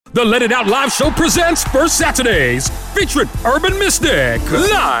The Let It Out Live Show presents First Saturdays, featuring Urban Mystic,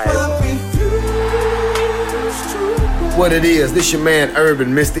 live. What it is, this your man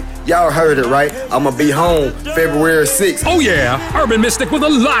Urban Mystic. Y'all heard it, right? I'ma be home February 6th. Oh yeah, Urban Mystic with a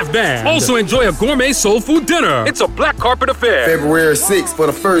live band. Also enjoy a gourmet soul food dinner. It's a black carpet affair. February 6th for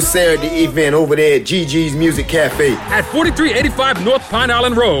the first Saturday event over there at GG's Music Cafe. At 4385 North Pine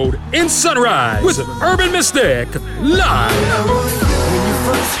Island Road in Sunrise with Urban Mystic, live.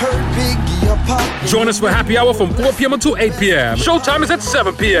 Join us for happy hour from 4 p.m. until 8 p.m. Showtime is at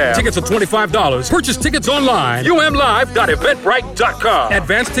 7 p.m. Tickets are $25. Purchase tickets online. umlive.eventbrite.com.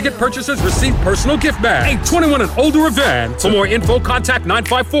 Advanced ticket purchases receive personal gift bag. A 21 and older event. For more info, contact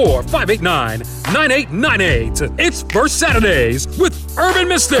 954-589-9898. It's First Saturdays with Urban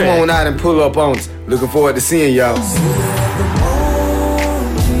Mystic. Come on out and pull up on us. Looking forward to seeing y'all.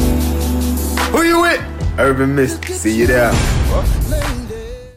 Who you with? Urban Mystic. See you there.